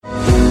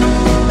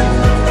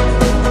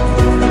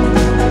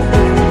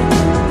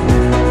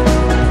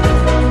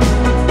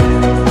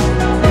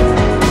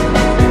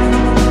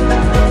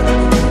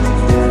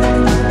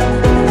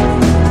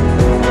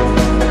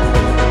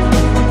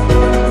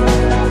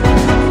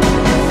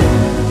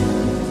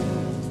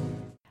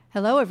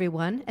Hello,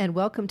 everyone, and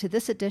welcome to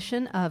this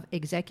edition of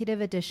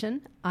Executive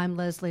Edition. I'm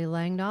Leslie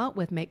Langnaw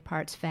with Make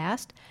Parts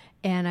Fast,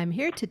 and I'm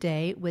here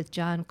today with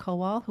John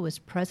Kowal, who is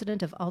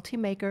president of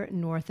Ultimaker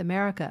North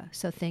America.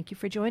 So thank you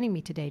for joining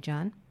me today,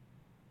 John.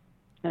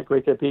 Yeah,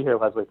 great to be here,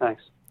 Leslie.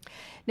 Thanks.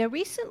 Now,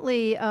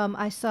 recently,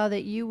 I saw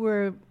that you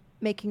were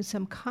making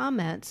some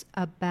comments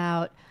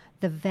about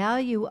the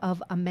value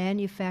of a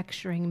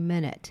manufacturing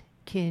minute.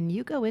 Can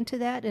you go into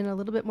that in a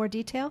little bit more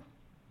detail?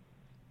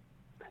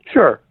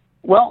 Sure.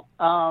 Well,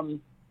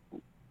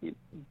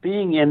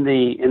 being in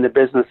the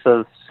business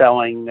of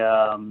selling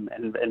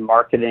and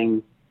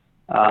marketing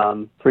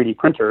 3D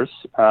printers,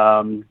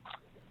 3D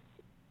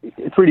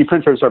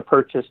printers are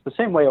purchased the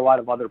same way a lot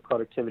of other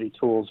productivity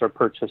tools are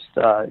purchased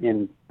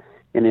in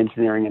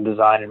engineering and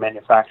design and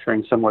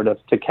manufacturing, similar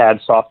to CAD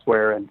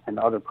software and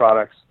other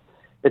products.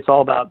 It's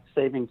all about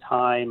saving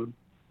time,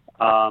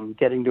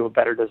 getting to a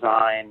better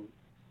design,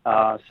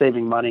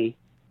 saving money.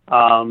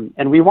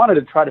 And we wanted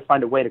to try to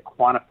find a way to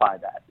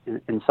quantify that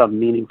in some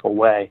meaningful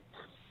way.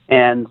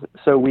 And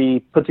so we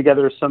put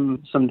together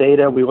some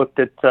data. We looked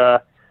at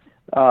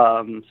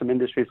some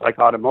industries like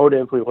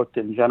automotive. We looked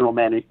in general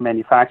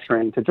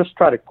manufacturing to just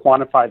try to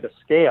quantify the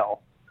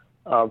scale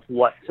of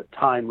what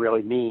time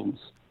really means.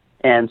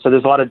 And so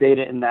there's a lot of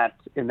data in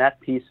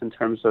that piece in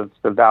terms of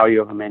the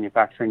value of a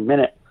manufacturing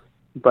minute.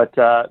 But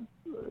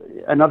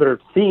another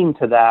theme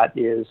to that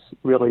is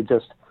really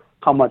just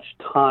how much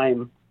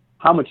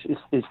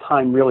is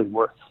time really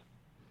worth,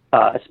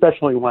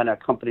 especially when a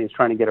company is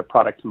trying to get a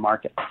product to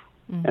market.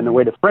 Mm-hmm. And the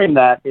way to frame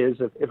that is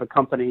if a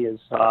company is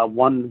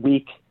 1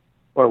 week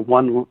or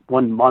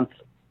one month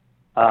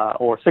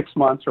or 6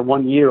 months or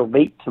 1 year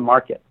late to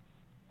market,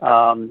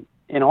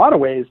 in a lot of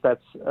ways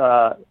that's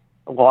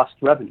lost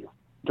revenue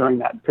during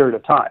that period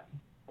of time.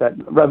 That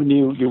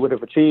revenue you would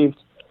have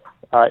achieved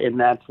in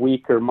that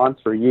week or month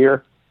or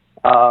year.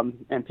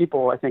 And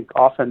people, I think,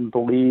 often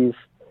believe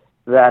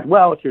that,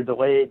 well, if you're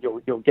delayed,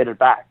 you'll get it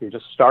back. You're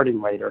just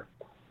starting later.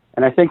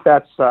 And I think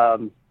that's,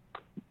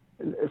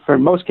 for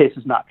most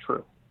cases, not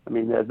true. I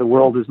mean, the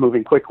world is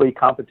moving quickly.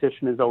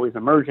 Competition is always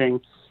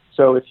emerging.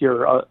 So if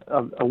you're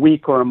a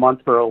week or a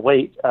month or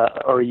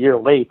a year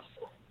late,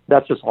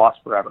 that's just lost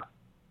forever.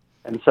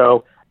 And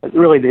so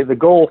really the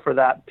goal for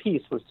that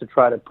piece was to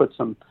try to put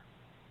some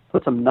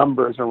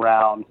numbers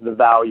around the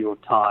value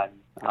of time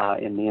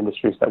in the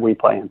industries that we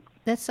play in.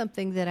 That's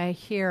something that I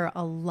hear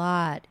a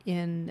lot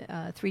in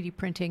 3D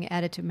printing,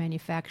 additive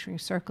manufacturing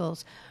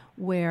circles,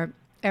 where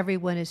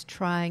everyone is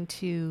trying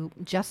to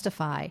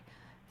justify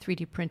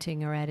 3D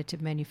printing or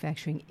additive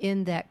manufacturing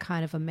in that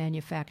kind of a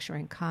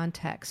manufacturing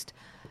context.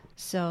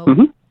 So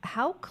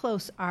how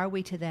close are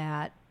we to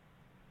that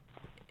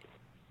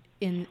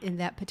in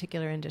that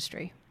particular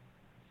industry?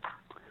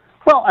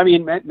 Well, I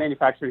mean,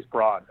 manufacturing is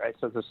broad, right?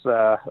 So this,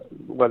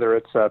 whether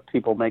it's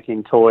people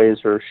making toys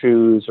or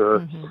shoes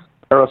or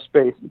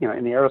aerospace,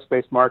 in the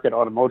aerospace market,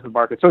 automotive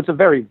market. So it's a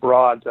very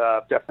broad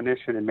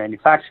definition in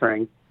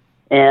manufacturing.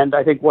 And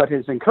I think what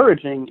is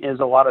encouraging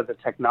is a lot of the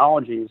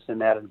technologies in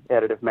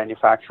additive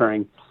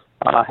manufacturing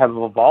have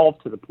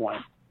evolved to the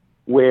point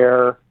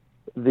where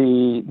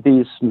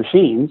these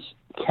machines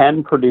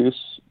can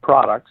produce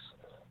products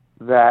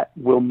that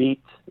will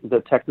meet the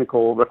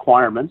technical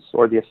requirements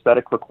or the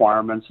aesthetic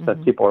requirements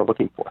that people are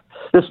looking for.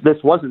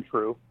 This wasn't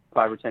true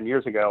 5 or 10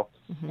 years ago,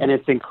 and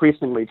it's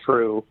increasingly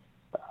true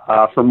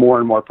for more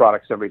and more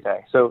products every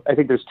day. So I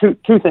think there's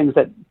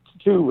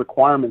two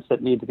requirements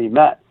that need to be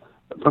met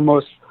for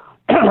most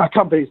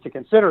companies to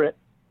consider it.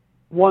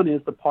 One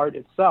is the part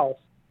itself.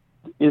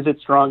 Is it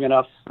strong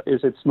enough?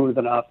 Is it smooth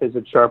enough? Is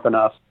it sharp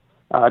enough?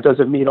 Does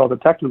it meet all the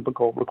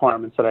technical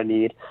requirements that I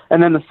need?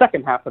 And then the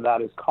second half of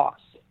that is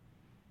cost.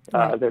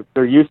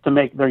 They're used to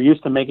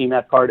making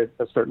that part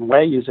a certain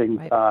way using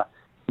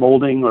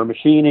molding or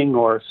machining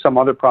or some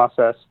other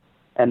process.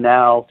 And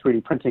now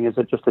 3D printing is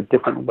just a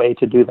different way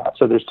to do that.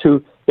 So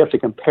you have to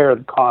compare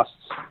the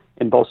costs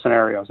in both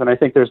scenarios. And I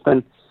think there's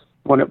been,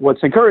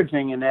 what's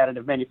encouraging in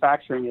additive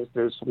manufacturing is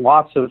there's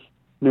lots of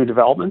new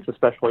developments,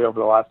 especially over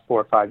the last 4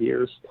 or 5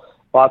 years.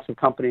 Lots of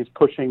companies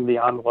pushing the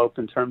envelope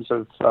in terms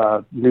of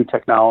new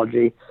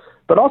technology,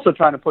 but also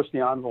trying to push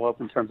the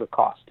envelope in terms of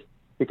cost.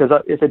 Because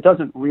if it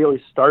doesn't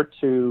really start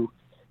to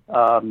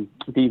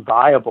be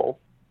viable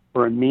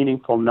for a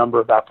meaningful number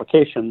of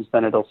applications,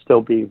 then it'll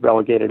still be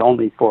relegated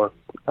only for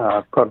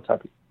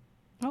prototyping.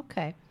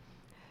 Okay.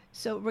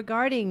 So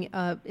regarding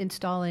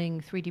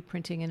installing 3D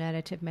printing and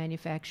additive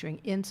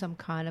manufacturing in some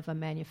kind of a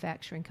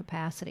manufacturing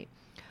capacity,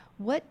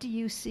 what do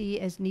you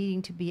see as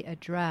needing to be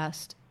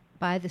addressed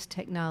by this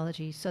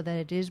technology so that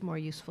it is more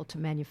useful to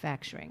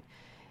manufacturing?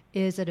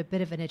 Is it a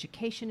bit of an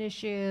education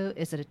issue?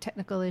 Is it a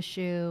technical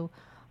issue?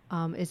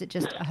 Is it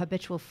just a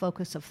habitual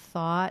focus of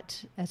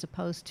thought as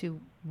opposed to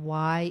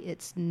why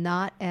it's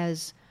not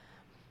as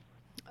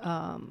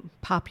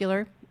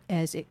popular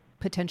as it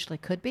potentially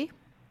could be?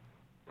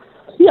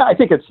 Yeah, I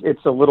think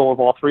it's a little of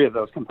all three of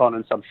those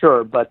components, I'm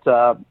sure. But,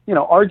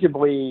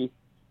 arguably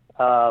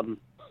part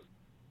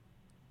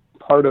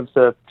of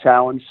the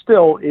challenge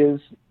still is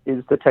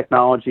is the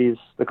technologies,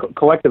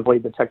 collectively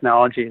the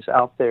technologies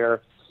out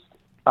there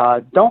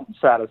don't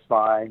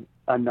satisfy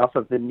enough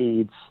of the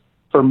needs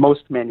for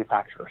most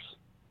manufacturers.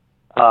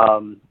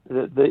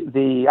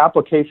 The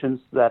applications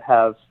that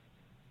have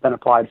been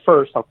applied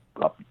first, I'll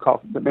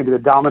call maybe the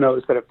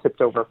dominoes that have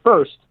tipped over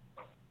first,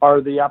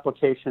 are the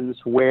applications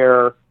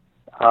where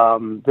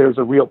there's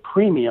a real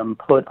premium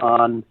put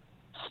on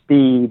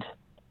speed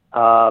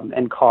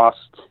and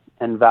cost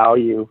and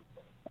value.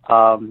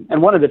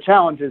 And one of the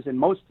challenges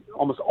in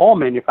almost all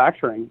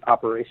manufacturing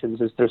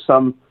operations is there's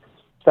some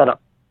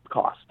setup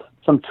cost,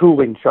 some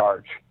tooling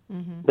charge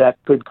that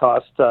could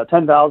cost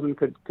 $10,000,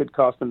 could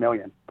cost $1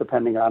 million,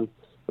 depending on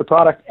the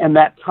product. And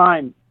that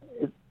time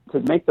to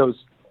make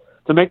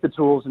the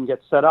tools and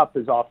get set up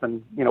is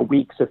often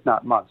weeks, if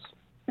not months.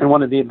 And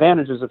one of the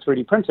advantages of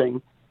 3D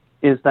printing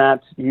is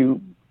that you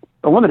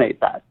eliminate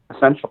that,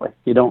 essentially.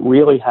 You don't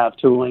really have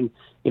tooling.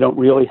 You don't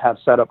really have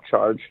setup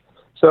charge.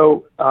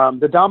 So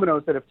the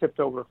dominoes that have tipped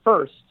over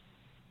first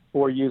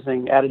for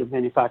using additive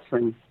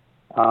manufacturing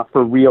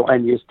for real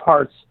end-use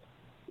parts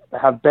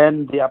have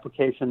been the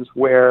applications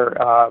where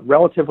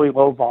relatively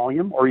low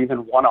volume or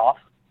even one-off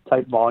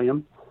type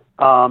volume.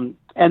 And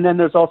then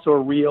there's also a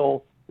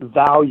real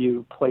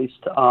value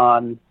placed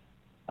on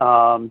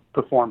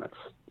performance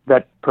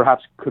that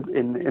perhaps could,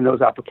 in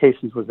those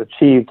applications, was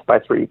achieved by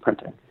 3D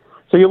printing.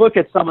 So you look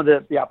at some of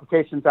the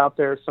applications out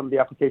there, some of the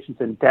applications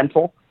in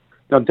dental.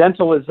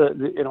 Dental is,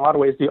 in a lot of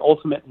ways, the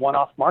ultimate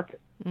one-off market.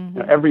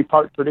 Every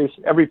part produced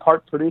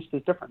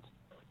is different.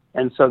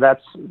 And so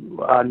that's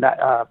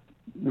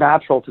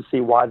natural to see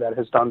why that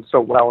has done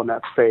so well in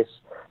that space.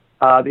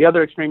 The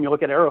other extreme, you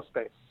look at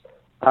aerospace.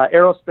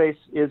 Aerospace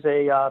is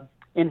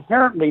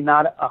inherently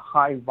not a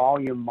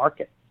high-volume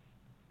market.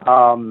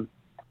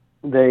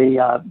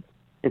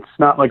 It's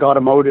not like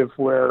automotive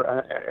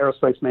where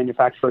aerospace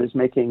manufacturer is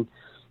making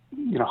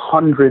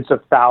hundreds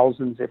of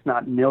thousands, if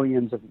not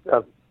millions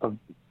of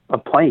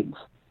planes.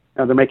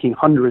 They're making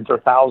hundreds or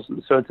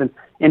thousands. So it's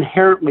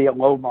inherently a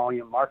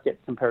low-volume market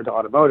compared to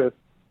automotive.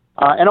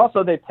 And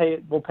also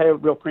will pay a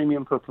real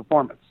premium for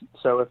performance.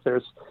 So if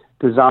there's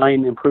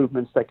design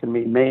improvements that can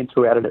be made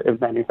through additive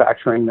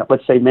manufacturing that,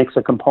 let's say, makes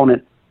a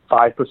component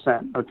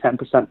 5% or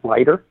 10%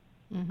 lighter,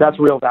 that's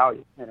real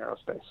value in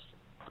aerospace.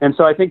 And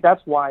so I think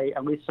that's why,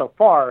 at least so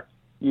far,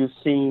 you've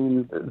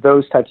seen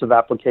those types of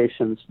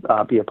applications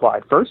be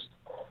applied first.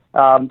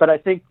 But I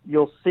think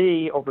you'll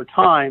see over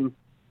time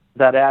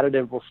that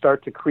additive will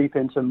start to creep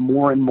into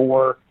more and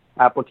more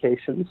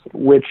applications,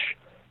 where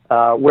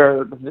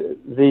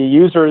the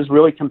user is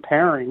really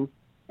comparing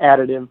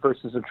additive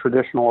versus a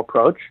traditional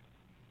approach,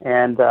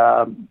 and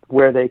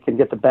where they can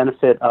get the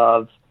benefit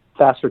of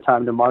faster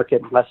time to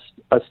market, less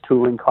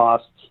tooling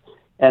costs,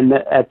 and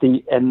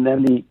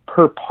then the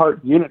per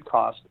part unit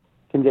cost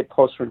can get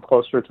closer and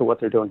closer to what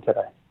they're doing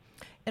today.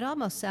 It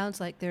almost sounds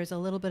like there's a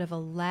little bit of a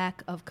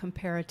lack of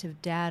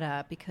comparative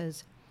data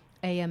because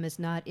AM is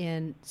not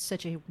in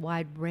such a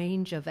wide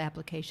range of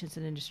applications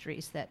and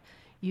industries that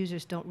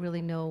users don't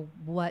really know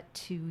what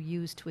to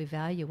use to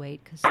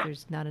evaluate because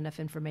there's not enough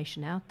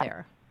information out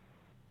there.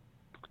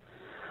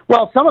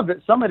 Well, some of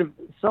those,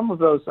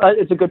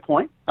 it's a good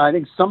point. I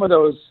think some of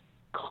those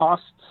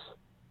costs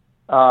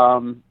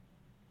are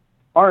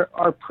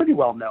pretty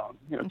well known.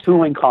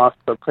 Tooling costs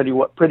are pretty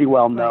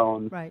well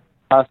known. Right.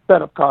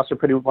 Setup costs are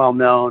pretty well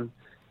known.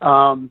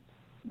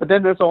 But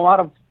then there's a lot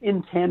of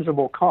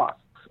intangible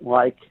costs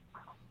like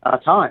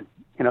time.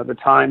 The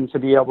time to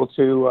be able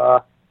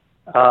to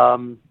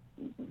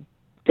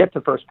get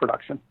to first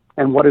production,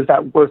 and what is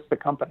that worth the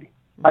company?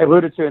 I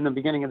alluded to in the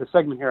beginning of the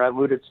segment here.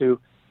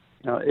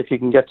 If you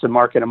can get to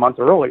market a month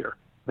earlier,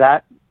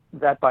 that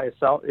by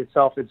itself,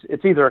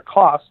 it's either a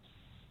cost,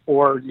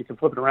 or you can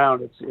flip it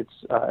around. It's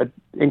an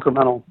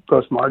incremental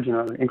gross margin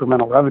or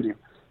incremental revenue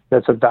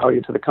that's of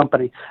value to the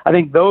company. I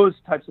think those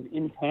types of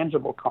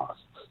intangible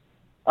costs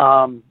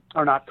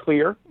are not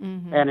clear,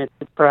 and it's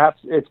perhaps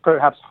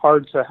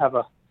hard to have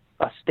a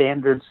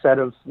standard set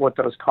of what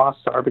those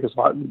costs are because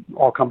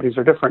all companies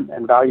are different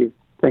and value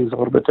things a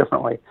little bit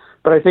differently.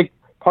 But I think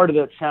part of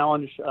the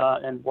challenge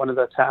and one of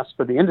the tasks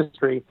for the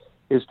industry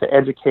is to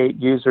educate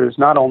users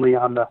not only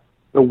on the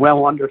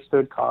well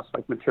understood costs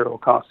like material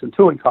costs and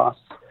tooling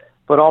costs,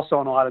 but also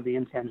on a lot of the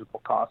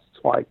intangible costs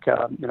like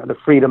the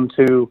freedom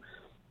to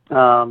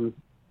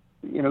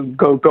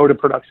go to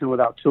production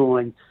without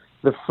tooling,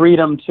 the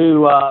freedom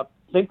to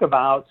think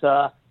about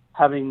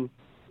having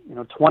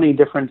 20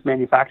 different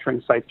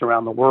manufacturing sites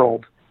around the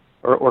world,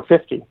 or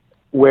 50,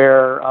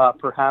 where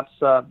perhaps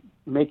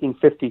making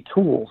 50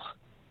 tools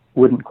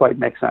wouldn't quite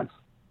make sense,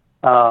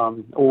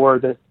 or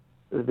the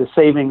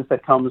savings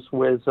that comes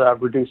with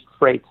reduced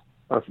freight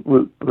or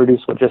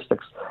reduced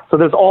logistics. So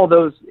there's all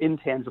those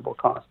intangible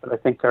costs that I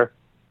think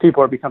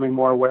people are becoming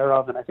more aware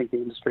of, and I think the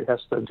industry has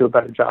to do a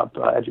better job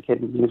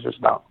educating users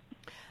about.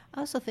 I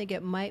also think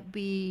it might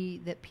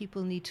be that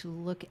people need to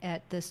look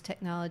at this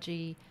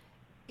technology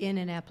in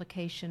an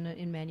application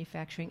in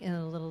manufacturing in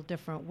a little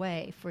different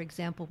way. For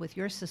example, with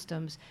your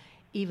systems,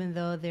 even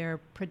though they're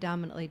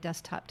predominantly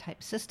desktop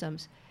type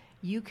systems,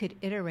 you could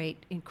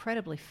iterate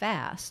incredibly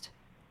fast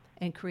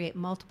and create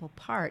multiple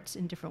parts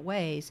in different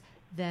ways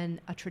than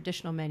a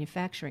traditional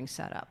manufacturing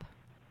setup.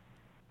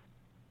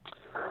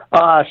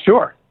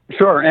 Sure.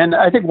 And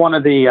I think one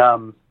of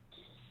the,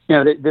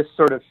 this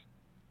sort of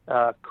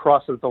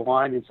crosses the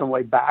line in some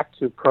way back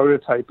to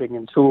prototyping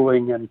and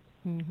tooling and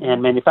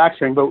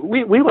manufacturing. But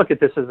we look at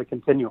this as a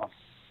continuum.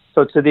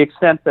 So to the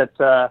extent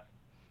that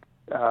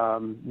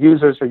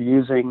users are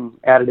using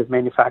additive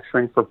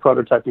manufacturing for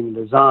prototyping and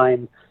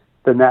design,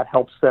 then that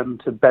helps them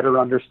to better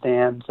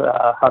understand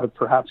how to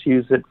perhaps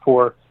use it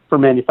for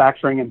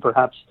manufacturing and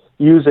perhaps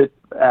use it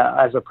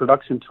as a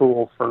production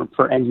tool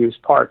for end-use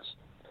parts.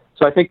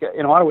 So I think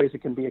in a lot of ways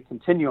it can be a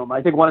continuum.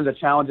 I think one of the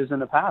challenges in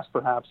the past,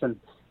 perhaps,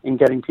 in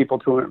getting people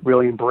to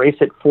really embrace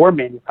it for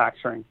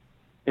manufacturing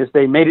is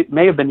they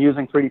may have been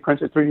using 3D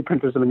printers. 3D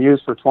printers have been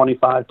used for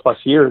 25 plus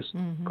years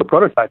for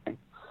prototyping.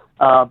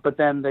 But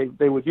then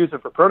they would use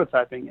it for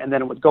prototyping, and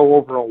then it would go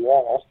over a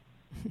wall,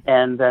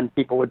 and then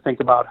people would think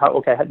about, how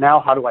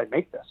do I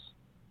make this?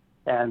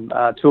 And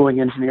tooling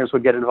engineers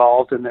would get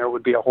involved, and there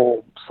would be a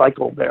whole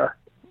cycle there.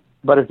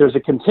 But if there's a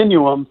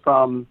continuum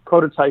from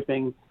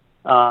prototyping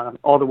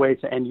all the way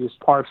to end-use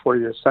parts where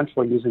you're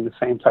essentially using the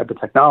same type of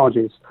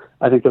technologies,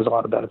 I think there's a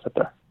lot of benefit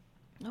there.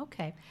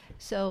 Okay.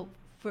 So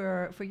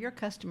for your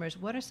customers,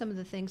 what are some of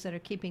the things that are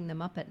keeping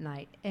them up at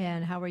night,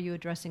 and how are you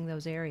addressing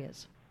those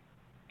areas?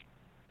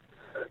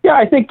 Yeah,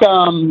 I think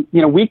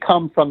we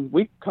come from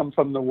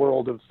the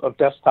world of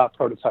desktop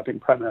prototyping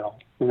primarily,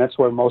 and that's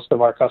where most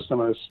of our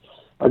customers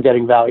are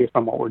getting value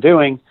from what we're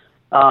doing.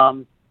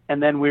 And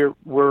then we're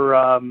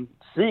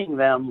seeing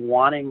them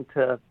wanting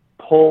to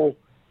pull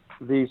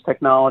these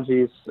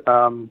technologies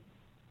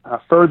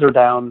further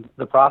down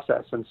the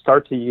process and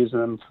start to use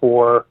them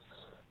for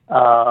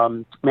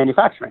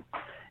manufacturing.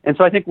 And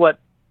so I think what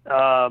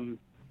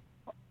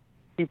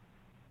keeps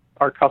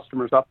our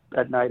customers up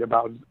at night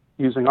about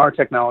using our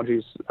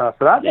technologies for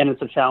that, and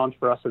it's a challenge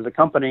for us as a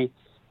company,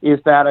 is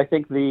that I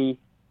think the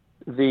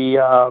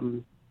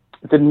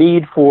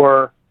need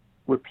for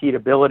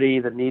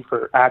repeatability, the need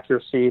for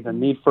accuracy, the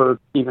need for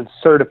even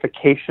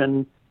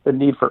certification, the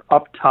need for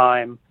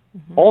uptime,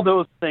 all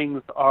those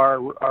things are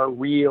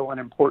real and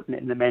important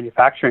in the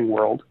manufacturing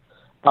world.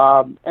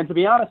 And to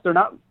be honest, they're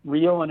not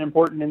real and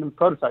important in the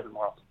prototyping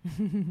world.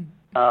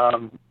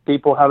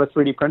 People have a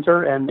 3D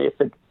printer, and if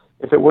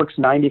it works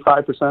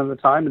 95% of the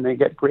time and they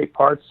get great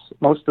parts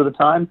most of the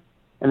time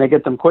and they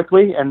get them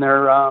quickly and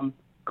they're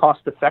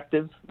cost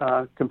effective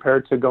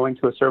compared to going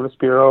to a service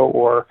bureau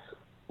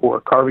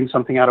or carving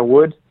something out of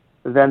wood,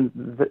 then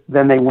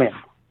they win.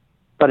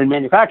 But in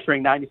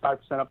manufacturing, 95%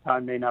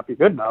 uptime may not be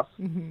good enough,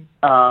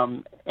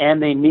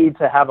 and they need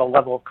to have a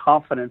level of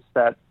confidence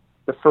that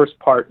the first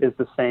part is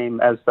the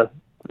same as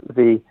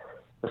the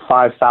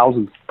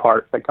 5,000th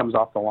part that comes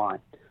off the line.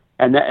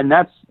 And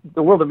that's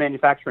the world of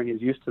manufacturing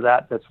is used to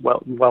that. That's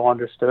well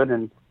understood,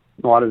 and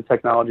a lot of the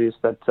technologies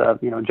that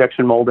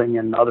injection molding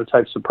and other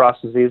types of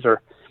processes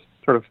are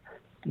sort of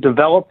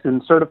developed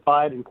and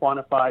certified and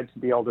quantified to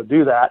be able to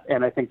do that.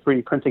 And I think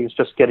 3D printing is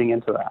just getting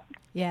into that.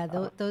 Yeah,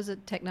 those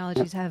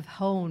technologies have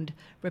honed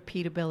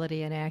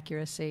repeatability and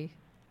accuracy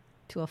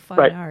to a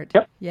fine art.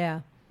 Yep.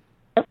 Yeah.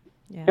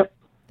 Yep.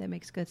 That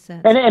makes good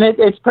sense. And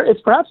it's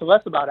perhaps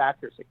less about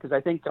accuracy, because I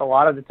think a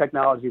lot of the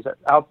technologies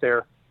out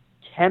there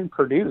can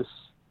produce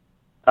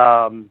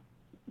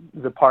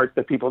the part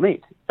that people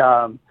need,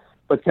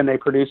 but can they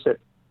produce it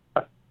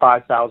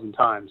 5,000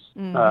 times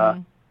in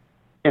a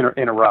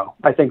row?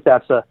 I think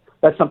that's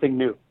something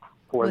new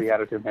for the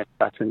additive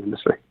manufacturing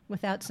industry.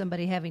 Without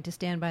somebody having to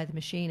stand by the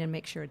machine and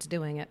make sure it's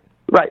doing it.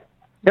 Right.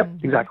 Yep.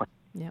 Exactly.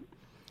 Yep.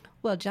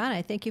 Well, John,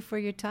 I thank you for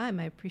your time.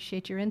 I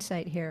appreciate your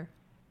insight here.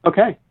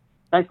 Okay.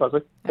 Thanks,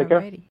 Leslie. Take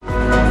care.